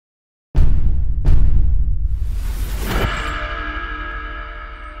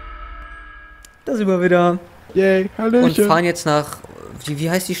Da sind wir wieder. Yay, Hallöchen. Und fahren jetzt nach, wie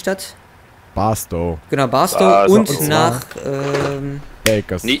heißt die Stadt? Barstow. Genau, Barstow und nach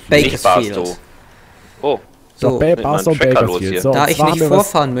Bakersfield. Nicht Barstow. Oh. So, Barstow und Bakersfield. So, da ich nicht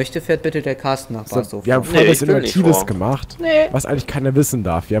vorfahren möchte, fährt bitte der Carsten nach Barstow. Wir haben voll was Innovatives gemacht, was eigentlich keiner wissen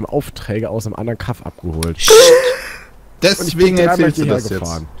darf. Wir haben Aufträge aus einem anderen Kaff abgeholt. Deswegen erzählst du das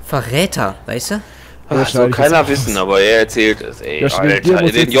gefahren. Verräter, weißt du? Das soll keiner wissen, aber er erzählt es. Ey, Alter,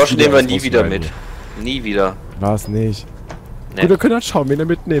 den Josh nehmen wir nie wieder mit. Nie wieder. War's nicht. Nee. Gut, wir können halt schauen, wen er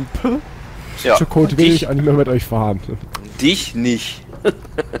mitnimmt. Ja. Schokolade will ich auch nicht mehr mit euch fahren. Dich nicht.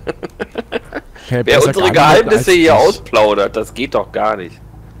 Okay, wer unsere Geheimnisse hier ausplaudert, das geht doch gar nicht.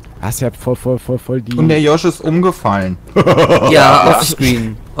 Hast ja voll die... Und der Josh ist umgefallen. Ja,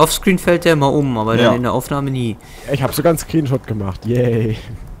 offscreen. Offscreen fällt der immer um, aber dann in der Aufnahme nie. Ich habe sogar einen Screenshot gemacht, yay.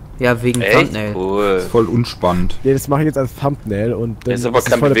 Ja, wegen Thumbnail. Cool. Das ist voll unspannend. Nee, das mache ich jetzt als Thumbnail und das ist aber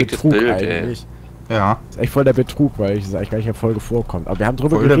kein bewegtes Bild, eigentlich. Ja. Das ist echt voll der Betrug, weil es eigentlich gar nicht in der Folge vorkommt. Aber wir haben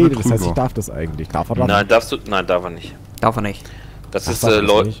drüber geredet, das heißt, ich darf das eigentlich. Darf er das? Nein, darfst du. Nein, darf er nicht. Darf er nicht. Das ist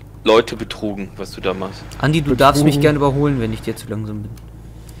Leute betrugen, was du da machst. Andi, du darfst mich gerne überholen, wenn ich dir zu langsam bin.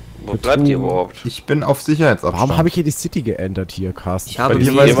 Wo bleibt ihr überhaupt? Ich bin auf Sicherheitsabstand. Warum habe ich hier die City geändert hier, Carsten? Ich habe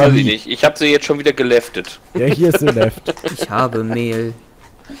Mehl. Weiß ich nicht. Ich habe sie jetzt schon wieder geleftet. Ja, hier ist der Left. Ich habe Mehl.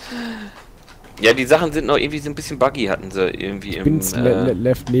 Ja, die Sachen sind noch irgendwie so ein bisschen buggy, hatten sie irgendwie im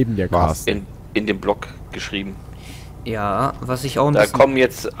Left neben dir, Carsten. In dem Blog geschrieben. Ja, was ich auch ein Da bisschen... kommen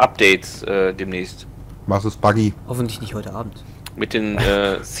jetzt Updates demnächst. Was ist buggy? Hoffentlich nicht heute Abend. Mit den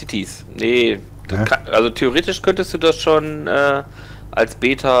Cities. Nee, also theoretisch könntest du das schon als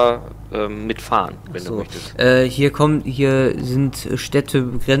Beta mitfahren, wenn du möchtest. Hier sind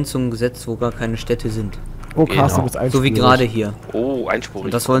Städtebegrenzungen gesetzt, wo gar keine Städte sind. Oh, Carsten ist einspurig. So wie gerade hier. Oh, einspurig.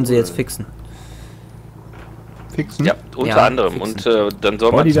 Und das wollen sie jetzt fixen. Fixen? Ja, unter anderem. Fixen. Und dann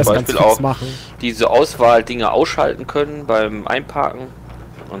soll man zum Beispiel auch diese Auswahl-Dinge ausschalten können beim Einparken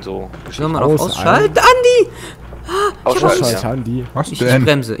und so. Soll man auf Ausschalten? Andi! Ausschalten, Andi. Was Ich denn?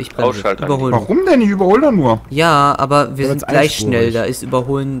 bremse. Ausschalten. Überholen. Warum denn? Ich überhole doch nur. Ja, aber wir sind gleich einspurig. schnell. Da ist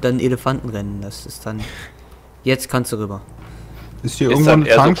Überholen dann Elefantenrennen. Das ist dann... Jetzt kannst du rüber. Ist hier Ist irgendwo dann eine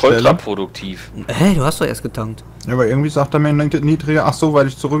eher so Tankstelle? kontraproduktiv. Hä, du hast doch erst getankt. Ja, aber irgendwie sagt er mir niedriger. Ach so, weil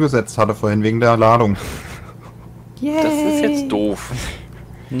ich zurückgesetzt hatte vorhin, wegen der Ladung. Das ist jetzt doof.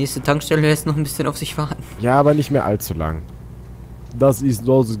 Die nächste Tankstelle lässt noch ein bisschen auf sich warten. Ja, aber nicht mehr allzu lang. Das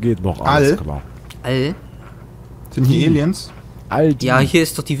geht noch alles klar. All? Sind hier Aliens? Ja, hier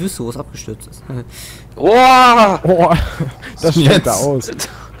ist doch die Wüste, wo es abgestürzt ist. Oh, Das schwenkt da aus.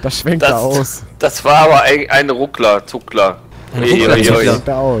 Das schwenkt da aus. Das war aber ein Ruckler-Zuckler. Ein Ruckler-Zuckler. Schwenkt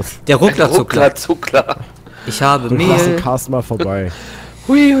da aus. Der Ruckler-Zuckler. Ruckler-Zuckler. Ich habe Wir lassen Mehl. Carsten mal vorbei.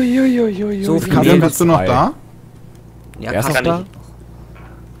 So viel Carsten, Mehl. Bist du noch da? Ja, Er ist noch Carsten, da?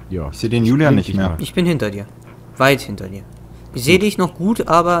 Ja. Ich sehe den Julian nicht mehr. ich bin hinter dir. Weit hinter dir. Ich sehe dich noch gut,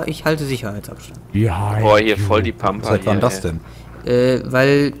 aber ich halte Sicherheitsabstand. Ja. Boah, hier voll die Pampa. Seit wann das denn?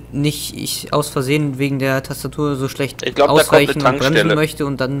 Weil nicht ich aus Versehen wegen der Tastatur so schlecht Ich glaub, da kommt ausweichen eine und bremsen Tankstelle. möchte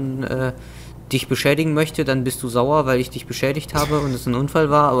und dann dich beschädigen möchte, dann bist du sauer, weil ich dich beschädigt habe und es ein Unfall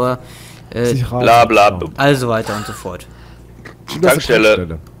war, aber Bla bla. also weiter und so fort.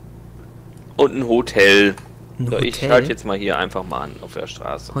 Tankstelle. Und ein Hotel. Ein So, ich Hotel? halte jetzt mal hier einfach mal an auf der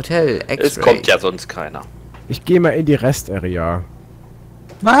Straße. Hotel, Es kommt ja sonst keiner. Ich gehe mal in die Rest-Area.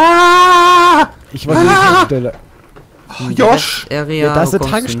 Ah! Ich wollte die Tankstelle. Josh! Area, Ja, da ist eine bekommst du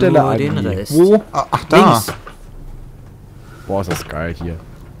Tankstelle, nur den Andi. Rest. Wo? Ach, da. Links. Boah, ist das geil hier.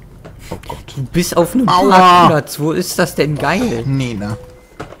 Oh Gott. Du bist auf einem Aua. Parkplatz. Wo ist das denn geil? Nee, ne.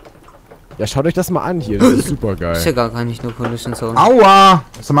 Ja, schaut euch das mal an hier. Das ist super Ist ja geil. gar nicht nur Condition Zone. Aua!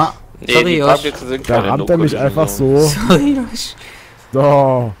 Sag mal. Nee, Sorry, die Josh. Parkplätze sind Da keine rammt er mich No-Collision einfach Zone. so. Sorry, Josh.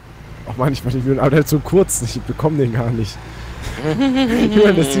 So. Ach man, ich bin aber der ist zu kurz. Ich bekomme den gar nicht.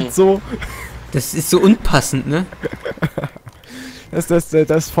 Junge, das sieht so. Das ist so unpassend, ne?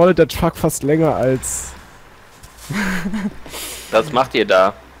 Das voll der Truck fast länger als. Was macht ihr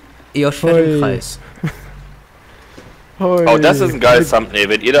da? Josh fährt im Kreis. Hoi. Oh, das ist ein geiles Thumbnail.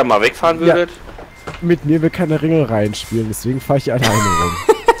 Wenn ihr da mal wegfahren würdet. Mit mir will keine Ringel reinspielen, deswegen fahre ich hier alleine rum.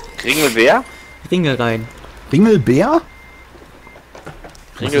 Ringel wer? Ringel rein. Ringelbär?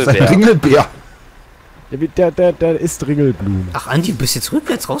 Was ist ein Ringelbär. Ringelbär? Der isst Ringelblumen. Ach, Andi, du bist jetzt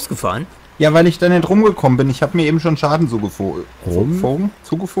rückwärts rausgefahren? Ja, weil ich da nicht rumgekommen bin. Ich habe mir eben schon Schaden zugefogen. Rum?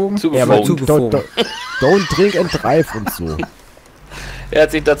 Zugefogen? Ja, aber Zugefogen. don't drink and drive und so. Er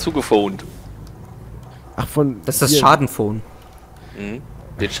hat sich dazu gephont. Ach, von. Das ist das hier- Schadenphone. Mhm.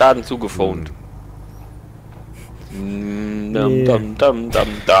 Den Schaden zugephont. Dam, dam, dam, dam,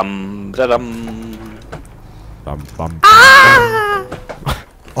 dam, dadam. Bam, bam.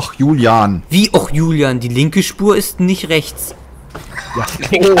 Ach, Julian. Wie auch Julian, die linke Spur ist nicht rechts. Ja.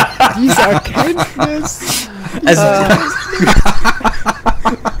 Oh, diese Erkenntnis. Also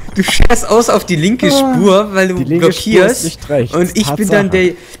du scherst aus auf die linke Spur, weil du Die linke Spur blockierst ist nicht rechts. und ich bin dann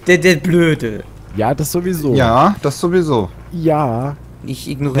der Blöde. Ja, das sowieso. Ja, das sowieso. Ja. Ich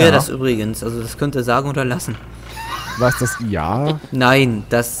ignoriere Ja. das übrigens, also das könnt ihr sagen oder lassen. Was das Ja? Nein,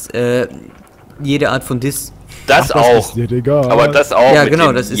 das jede Art von Diss. Das Ach, auch. ist dir egal. Aber das auch. Ja mit genau,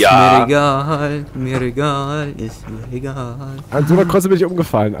 dem das ist Ja. mir egal, ist mir egal. An so einer Kreuzung bin ich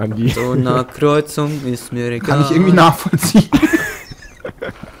umgefallen, Andi. So eine Kreuzung ist mir egal. Kann ich irgendwie nachvollziehen.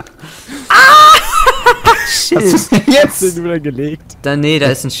 Was Schild. ist denn Hast du jetzt? den wieder gelegt? Nee, da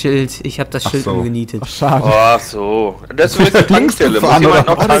ist ein Schild. Ich habe das Ach Schild so. umgenietet. Ach, schade. Ach so. Das ist eine Tankstelle. Muss gefahren, jemand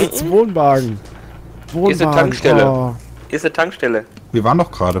oder? noch Oh, da gibt's tanken? Wohnwagen. Hier ist eine Tankstelle. Oh, Hier ist eine Tankstelle. Wir waren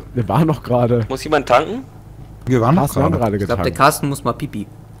doch gerade. wir waren noch gerade. Muss jemand tanken? Wir waren doch Hast du haben gerade. gerade Ich glaube, der getan. Carsten muss mal pipi.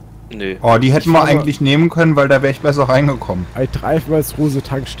 Nö. Oh, die hätten wir fahre- eigentlich nehmen können, weil da wäre ich besser reingekommen. Ein Dreifalls-Rose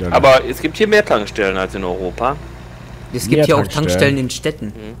Tankstelle. Aber es gibt hier mehr Tankstellen als in Europa. Es Mehr gibt ja auch Tankstellen. Tankstellen in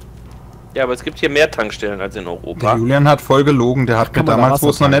Städten. Ja, aber es gibt hier mehr Tankstellen als in Der Europa. Julian hat voll gelogen. Der hat mir kann man da damals, wo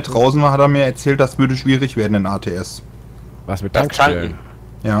Wasser es noch nicht tanken? draußen war, hat er mir erzählt, das würde schwierig werden in ATS. Was mit Das Tankstellen?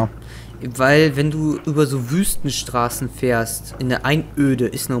 Tanken. Ja. Weil wenn du über so Wüstenstraßen fährst, in der Einöde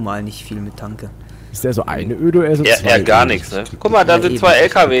ist normal nicht viel mit Tanke. Ist der so eine Öde oder so Ja, zwei? ja, gar Öde? nichts, ne? Guck mal, da Ja, sind eben. 2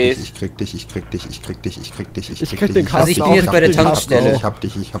 LKWs. Ich krieg dich, ich krieg dich, ich krieg dich, ich krieg dich, Ich krieg den Also Carsten ich bin auch, jetzt bei der den Carsten Tankstelle. auch. Ich hab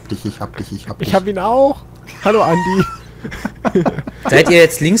dich, ich hab dich, ich hab dich, ich hab dich. Ich hab ihn auch. Hallo Andi. Seid ihr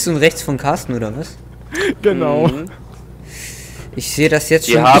jetzt links und rechts von Carsten oder was? Genau. Mhm. Ich sehe das jetzt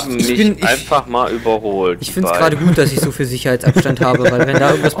Die schon. haben ich mich einfach mal überholt. ich die finde es beiden. gerade gut, dass ich so viel Sicherheitsabstand habe, weil wenn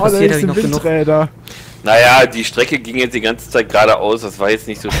da irgendwas Oh, da passiert, habe ist ich ein noch genug. Windräder. Naja, die Strecke ging jetzt die ganze Zeit geradeaus. Das war jetzt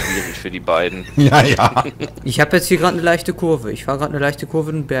nicht so schwierig für die beiden. Ja, ja. Ich habe jetzt hier gerade eine leichte Kurve. Ich fahre gerade eine leichte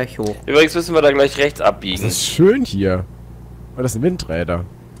Kurve den Berg hoch. Übrigens müssen wir da gleich rechts Das abbiegen. ist schön hier. Oh, das sind Windräder.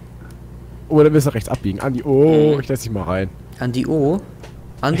 Oh, da müssen wir rechts abbiegen. Andi, oh, ich lass dich mal rein. Andi O.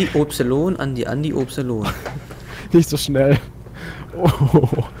 Andi Opsilon, Andi Opsilon. Nicht so schnell. Oh.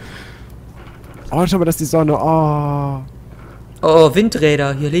 Oh, schau mal, das ist die Sonne. Oh. Oh,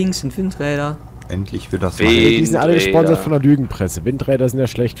 Windräder. Hier links sind Windräder. Endlich wird das Weh. mal. Die sind alle Windräder. gesponsert von der Lügenpresse. Windräder sind ja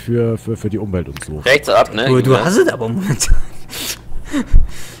schlecht für die Umwelt und so. Rechts ab, ne? Du Julian? hast es aber momentan.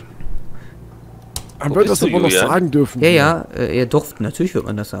 Man Wo wird bist das du, aber noch Julian? sagen dürfen. Ja, ja, ihr durft. Natürlich wird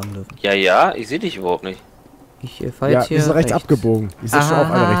man das sagen dürfen. Ja, ja, ich sehe dich überhaupt nicht. Ich fahre Ja, jetzt wir hier sind rechts abgebogen. Die sind schon auch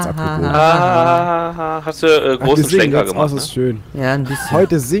alle rechts abgebogen. Ah, hast du Ach, wir großen singen Schlenker jetzt. Oh, gemacht, das ne? ist schön. Ja, ein bisschen.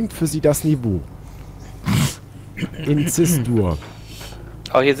 Heute sinkt für sie das Niveau. In Cis-Dur.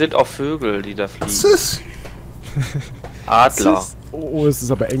 Aber hier sind auch Vögel, die da fliegen. Sis. Adler. Oh, es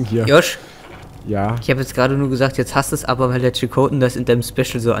ist aber eng hier. Josh, Ja. ich habe jetzt gerade nur gesagt, jetzt hast du es aber, weil der Chikoten das in deinem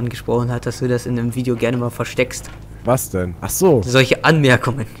Special so angesprochen hat, dass du das in einem Video gerne mal versteckst. Was denn? Ach so. Solche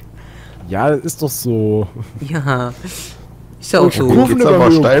Anmerkungen. Ja, das ist doch so. Ja. Ist ja auch so. Kurven- Geht's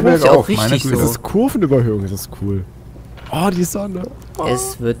aber steil Ist ja bergauf, auch meine richtig Güte. Das ist Kurvenüberhöhung, das ist cool. Oh, die Sonne. Oh.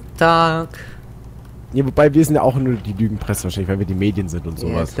 Es wird Tag. Ja, wobei wir sind ja auch nur die Lügenpresse wahrscheinlich, weil wir die Medien sind und Ja,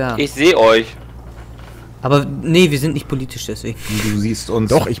 sowas. klar. Ich sehe euch. Aber nee, wir sind nicht politisch deswegen. Du siehst uns.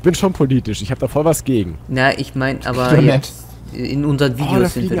 Doch, ich bin schon politisch. Ich habe da voll was gegen. Na, ich meine, aber Ja, jetzt in unseren Oh, da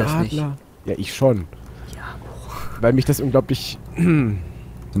Videos sind wir fliegen das nicht. Adler. Ja, ich schon. Ja. Weil mich das unglaublich...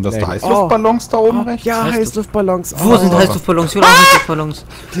 Sind das Nee. da Heißluftballons da oben rechts? Ja, Heißluftballons. Wo sind Oh, Heißluftballons? Ich will auch Heißluftballons.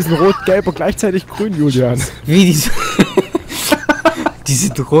 Die sind rot, gelb und gleichzeitig grün, Julian. Wie diese. Die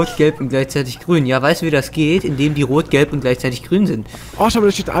sind rot, gelb und gleichzeitig grün. Ja, weißt du, wie das geht? Indem die rot, gelb und gleichzeitig grün sind. Oh, schau mal,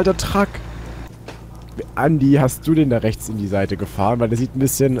 da steht ein alter Truck. Andi, hast du den da rechts in die Seite gefahren? Weil der sieht ein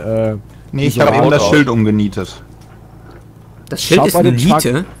bisschen, Nee, ich so habe eben laut das aus. Schild umgenietet. Das Schild Schau ist mal eine den Truck.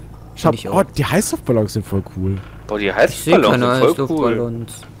 Niete. Schau, ich oh, auch. die Heißluftballons sind voll cool. Boah, die Ich sehe Heißluftballons keine sind voll cool.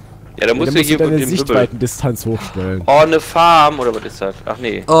 Heißluftballons. Ja, da musst Dann du musst hier du mit deine dem Hübbel. Sichtweitendistanz hochstellen. Oh, eine Farm, oder was ist das? Ach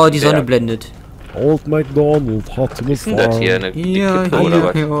nee. Oh, die Sonne Berg. blendet. Old MacDonald hat eine Was ist denn das hier? Farm. Eine Ja, Kippe oder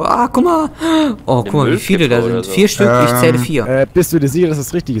was? hier. Ah, guck mal. Oh, guck mal, wie viele da Müllkippe oder sind. so. 4 Stück, ich zähle 4. Bist du dir sicher, dass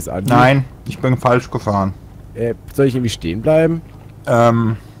das richtig ist, Andi? Nein, ich bin falsch gefahren. Soll ich irgendwie stehen bleiben?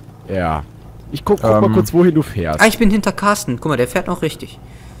 Ja. Ich guck mal kurz, wohin du fährst. Ah, ich bin hinter Carsten. Guck mal, der fährt noch richtig.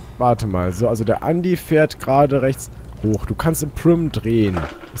 Warte mal. So, also der Andi fährt gerade rechts hoch. Du kannst im Prim drehen.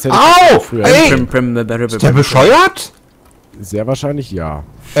 Das hätte Au! ich früher. Ey! Ist Ist der bescheuert? Sehr wahrscheinlich ja.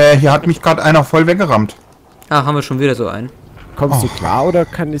 Hier hat mich gerade einer voll weggerammt. Ah, haben wir schon wieder so einen. Kommst du Oh. klar oder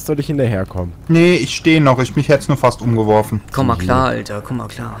soll ich hinterherkommen? Nee, ich stehe noch. Mich hätte nur fast umgeworfen. Komm mal klar, Alter. Komm mal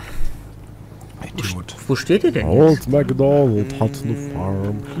klar. Idiot. Wo steht ihr denn? Old MacDonald hat eine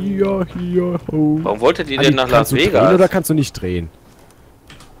Farm. Hier, ho. Warum wolltet ihr Andi, denn nach Las kannst du drehen Vegas? oder kannst du nicht drehen?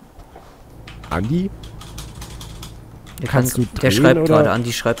 Andi? Kannst du der drehen, schreibt oder? gerade,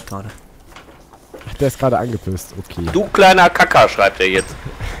 Andi schreibt gerade. Ach, der ist gerade angepisst. Okay. Du kleiner Kacker, schreibt er jetzt.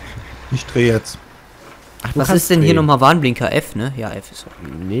 Ich drehe jetzt. Ach, du Was kannst ist denn hier drehen. nochmal Warnblinker? F, ne? Ja, F ist so.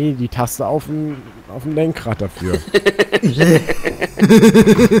 Nee, die Taste auf dem Lenkrad dafür.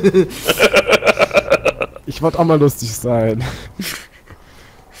 Ich wollte auch mal lustig sein.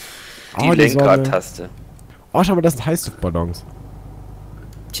 Die Sonne. Lenkradtaste. Oh, schau mal, das sind Heißluftballons.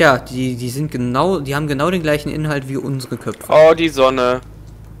 Tja, die haben genau den gleichen Inhalt wie unsere Köpfe. Oh, die Sonne.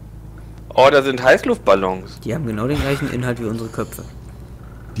 Oh, da sind Heißluftballons. Die haben genau den gleichen Inhalt wie unsere Köpfe.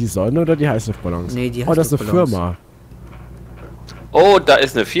 Die Sonne oder die Heißluftballons? Nee, die Oh, das ist eine Heißluftballons. Firma. Oh, da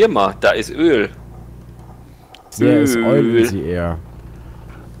ist eine Firma. Da ist Öl. Sehr ist Öl. Eulen sie eher.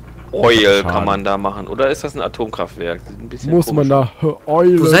 Oil Schade. kann man da machen. Oder ist das ein Atomkraftwerk? Sieht ein bisschen Muss man komisch da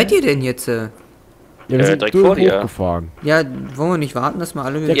Eulen. Wo seid ihr denn jetzt? Ja, wir sind direkt durch vor dir. hochgefahren. Ja, wollen wir nicht warten, dass wir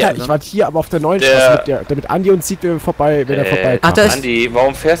alle Ja wieder klar, ich zusammen- warte hier, aber auf der neuen Der- Straße, damit Andi uns sieht, wenn er vorbei Ach, da ist- Andi,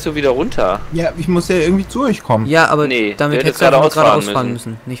 warum fährst du wieder runter? Ja, ich muss ja irgendwie zu euch kommen. Ja, aber Nee, damit der hättest hätte du einfach geradeaus geradeaus fahren fahren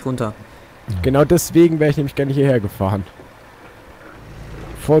müssen, nicht runter. Genau deswegen wäre ich nämlich gerne hierher gefahren.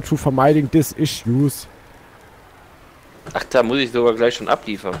 For to vermeiding this issues. Ach, da muss ich sogar gleich schon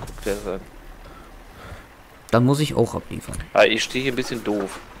abliefern. Guck dir das an. Dann muss ich auch abliefern. Ah, ich stehe hier ein bisschen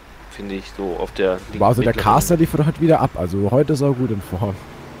doof. Finde ich so auf der. Aber also der mittleren- Caster liefert heute wieder ab, also heute ist er gut in Form.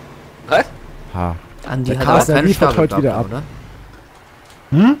 Was? Ha. Andi Der hat aber Carsten keine liefert heute wieder Stapelgabler, ab.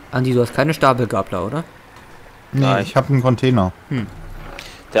 oder? Hm? Andi, du hast keine Stapelgabler, oder? Nee, Nein. ich habe einen Container.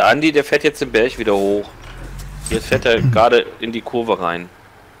 Der Andi, der fährt jetzt den Berg wieder hoch. Jetzt fährt er gerade in die Kurve rein.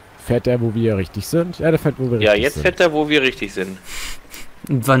 Fährt der, wo wir richtig sind? Ja, der fährt, wo wir Ja, richtig jetzt sind. fährt er, wo wir richtig sind.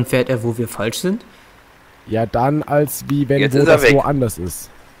 Und wann fährt er, wo wir falsch sind? Ja, dann als wie wenn Jetzt wo ist er das weg. woanders ist.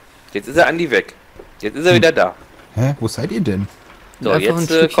 Jetzt ist der Andi weg. Jetzt ist er wieder da. Hä? Wo seid ihr denn? So, Einfach ein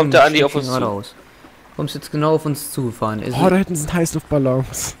jetzt Stückchen- kommt der Andi ein auf uns Stückchen zu. geradeaus. Kommst jetzt genau auf uns zugefahren. Oh, da hinten sind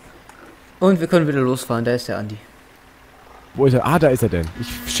Heißluftballons. Und wir können wieder losfahren, da ist der Andi. Wo ist er? Ah, da ist er denn.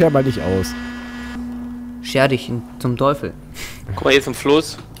 Ich scher mal nicht aus. Scher dich zum Teufel. Guck mal, hier ist ein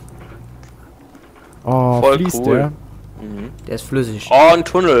Fluss. Oh, Voll fließt cool. der? Der ist flüssig. Oh, ein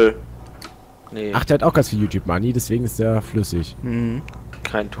Tunnel. Nee, Ach, der hat auch ganz viel YouTube-Money, deswegen ist der flüssig. Mhm.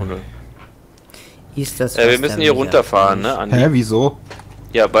 kein Tunnel. Ist das Wir was müssen der hier wieder runterfahren, ne, ist? Andi? Hä, wieso?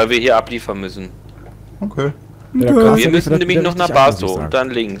 Ja, weil wir hier abliefern müssen. Okay. Ja, der Caster Wir müssen liefert nämlich wieder noch nach richtig ab, muss ich Barstow sagen. und dann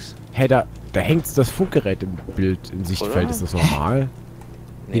links. Hey, da hängt das Funkgerät im Bild, im Sichtfeld. Oder? Ist das normal?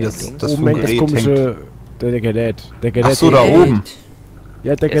 Wie das links. das Oben hängt das Funkgerät komische... Der Gerät. Der Gerät. Ach so, da Hey, oben.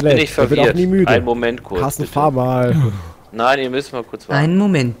 Ja, der Jetzt Gerät. bin ich Der wird auch verwirrt. nie müde. Einen Moment kurz. Carsten, bitte. fahr mal. Nein, ihr müsst mal kurz warten. Einen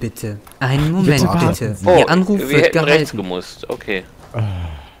Moment bitte. Einen Moment warten bitte. Sie. Oh, Ihr Anruf wir wird hätten rechts gehalten. gemusst. Okay.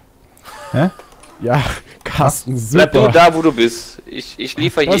 Hä? Ja, Carsten, Bleib super. du da, wo du bist. Ich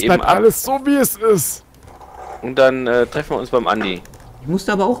liefere hier Das eben bleibt ab. alles so, wie es ist. Und dann treffen wir uns beim Andi. Ich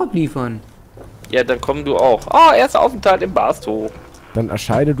musste aber auch abliefern. Ja, dann komm du auch. Oh, erster Aufenthalt im Barstow. Dann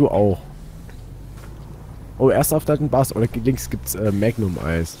erscheine du auch. Oh, erst auf den Bass. Oder links gibt's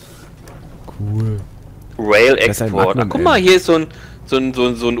Magnum-Eis. Cool. Rail Das ist ein Export. Ach, Magnum, guck mal, hier ist so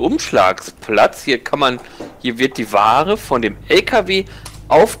ein Umschlagsplatz. Hier wird die Ware von dem LKW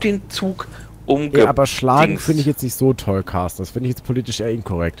auf den Zug Ja, aber schlagen Dings. finde ich jetzt nicht so toll, Carsten. Das finde ich jetzt politisch eher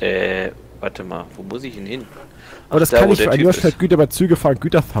inkorrekt. Warte mal, wo muss ich denn hin? Aber das da, kann wo ich der für ein Typ Überschnitt ist. Güter bei Züge fahren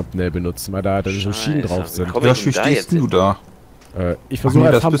Güter-Thumbnail benutzen, weil da so Schienen Scheiße, drauf sind. komm. Josh, wie denn da stehst jetzt du hin? da? Ich Ach versuche nee,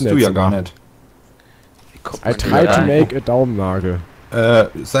 ein das bist Thumbnail du ja zu gar machen. nicht. Wie kommt I man denn try da to hin? make a Daumennagel.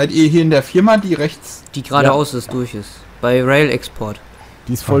 Seid ihr hier in der Firma, die rechts... Die geradeaus ist, durch ist. Bei Rail Export.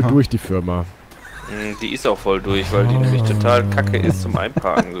 Die ist voll Aha. durch, die Firma. Die ist auch voll durch, weil die nämlich total kacke ist zum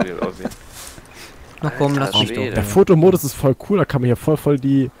Einparken, so wie es aussieht. Na komm, Alter lass mich Schwede. doch. Der Fotomodus ist voll cool, da kann man hier voll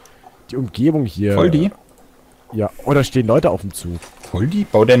die Umgebung hier... Voll die? Ja, oder stehen Leute auf dem Zug. Voll die?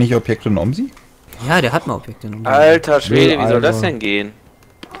 Baut der nicht Objekte in Omsi? Ja, der hat mal Objekte. in Umgebung. Alter Schwede, wie soll das Alter. denn gehen?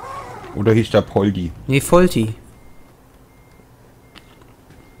 Oder hieß der Poldi? Nee, Volti.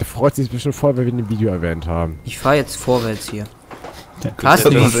 Der freut sich bestimmt voll, wenn wir ihn im Video erwähnt haben. Ich fahre jetzt vorwärts hier. Der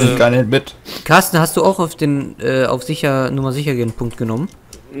Carsten, kriegt das wie- gar nicht mit. Carsten, hast du auch auf den auf Nummer sicher gehen Punkt genommen?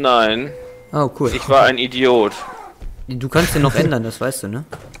 Nein, Oh, cool. ich war ein Idiot. Du kannst den noch ändern, das weißt du, ne?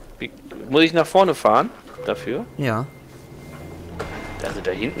 Muss ich nach vorne fahren? Dafür? Ja. Also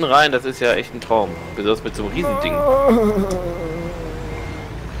da hinten rein, das ist ja echt ein Traum. Besonders mit so einem Riesending.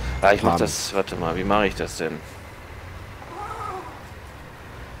 Ah, ich mach das, warte mal, wie mache ich das denn?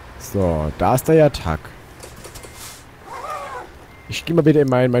 So, da ist der Jatak. Ich gehe mal wieder in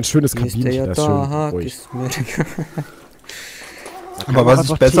mein schönes Kabinchen, das ist schön ruhig. Aber man was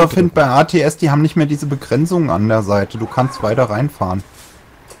einfach ich besser Tee finde bei ATS, die haben nicht mehr diese Begrenzungen an der Seite. Du kannst weiter reinfahren.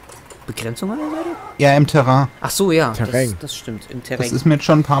 Begrenzung an der Seite? Ja, im Terrain. Ach so, ja. Terrain. Das stimmt, im Terrain. Das ist mir jetzt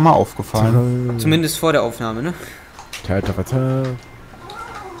schon ein paar Mal aufgefallen. Zumindest vor der Aufnahme, ne?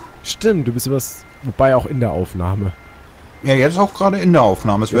 Stimmt, du bist übers... Wobei auch in der Aufnahme. Ja, jetzt auch gerade in der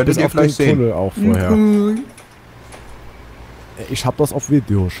Aufnahme. Das werdet ihr auf deinem gleich sehen. Tunnel auch vorher. Ich hab das auf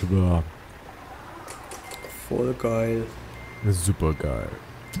Video, schwör. Voll geil. Super geil.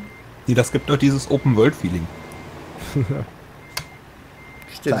 Das gibt doch dieses Open-World-Feeling.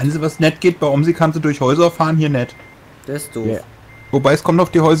 Das Stimmt. Einzige, was nett geht, bei Omsi kannst du durch Häuser fahren, hier nett. Das ist doof. Ja. Wobei es kommt auf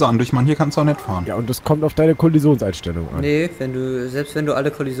die Häuser an, durch manche kannst du auch nicht fahren. Ja, und das kommt auf deine Kollisionseinstellung an. Nee, selbst wenn du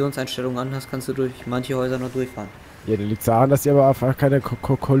alle Kollisionseinstellungen an hast, kannst du durch manche Häuser noch durchfahren. Ja, dann liegt daran, dass die aber einfach keine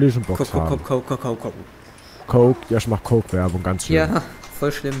Collision Box haben. Coke, ja, ich mach Coke-Werbung, ganz schön. Ja,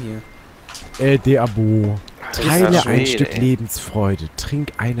 voll schlimm hier. LD-Abo. Teile das ein schön, Stück ey. Lebensfreude.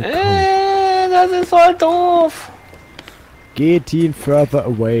 Trink eine Coke. Das ist voll doof. Geh teen further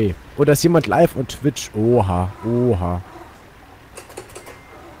away. Oder ist jemand live on Twitch? Oha, oha.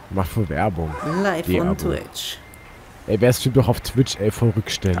 Macht für Werbung. Live Die on Abo. Twitch. Ey, wer streamt doch auf Twitch, ey, voll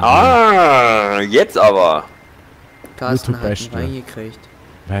Rückstände. Ah, jetzt aber. Carsten hat einen YouTube-Beste. reingekriegt.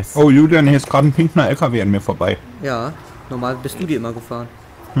 Was? Oh, Julian, hier ist gerade ein pinker LKW an mir vorbei. Ja, normal bist du die immer gefahren.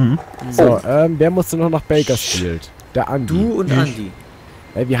 So, wer musste noch nach Bakersfield? Der Andi. Du und Ich. Andi.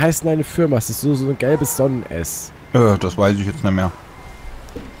 Ey, wie heißt denn deine Firma? Es ist so ein gelbes Sonnen-S. Das weiß ich jetzt nicht mehr.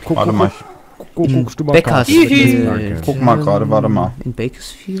 Guck, Warte mal, guckst du mal Bakersfield. Danke. guck mal gerade, warte mal. In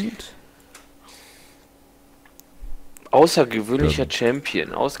Bakersfield? Außergewöhnlicher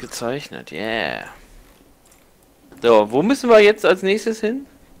Champion. Ausgezeichnet. Yeah. So, wo müssen wir jetzt als nächstes hin?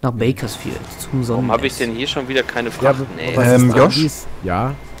 Nach Bakersfield, zum Sonnen. Warum habe ich denn hier schon wieder keine Ja, Fracht? aber Nee. was ist Josh? Andis?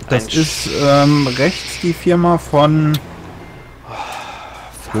 Ja, Das Ein ist rechts die Firma von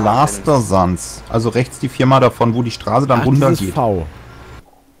Blastersans. Also rechts die Firma davon, wo die Straße dann ach, runter dieses geht. V.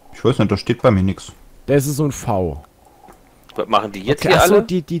 Ich weiß nicht, da steht bei mir nichts. Das ist so ein V. Was machen die jetzt Okay, hier achso, alle?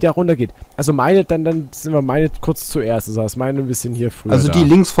 die da runter geht. Also meine, dann sind wir meine kurz zuerst. Also das meine ein bisschen hier früher. Also da. die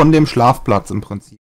links von dem Schlafplatz im Prinzip.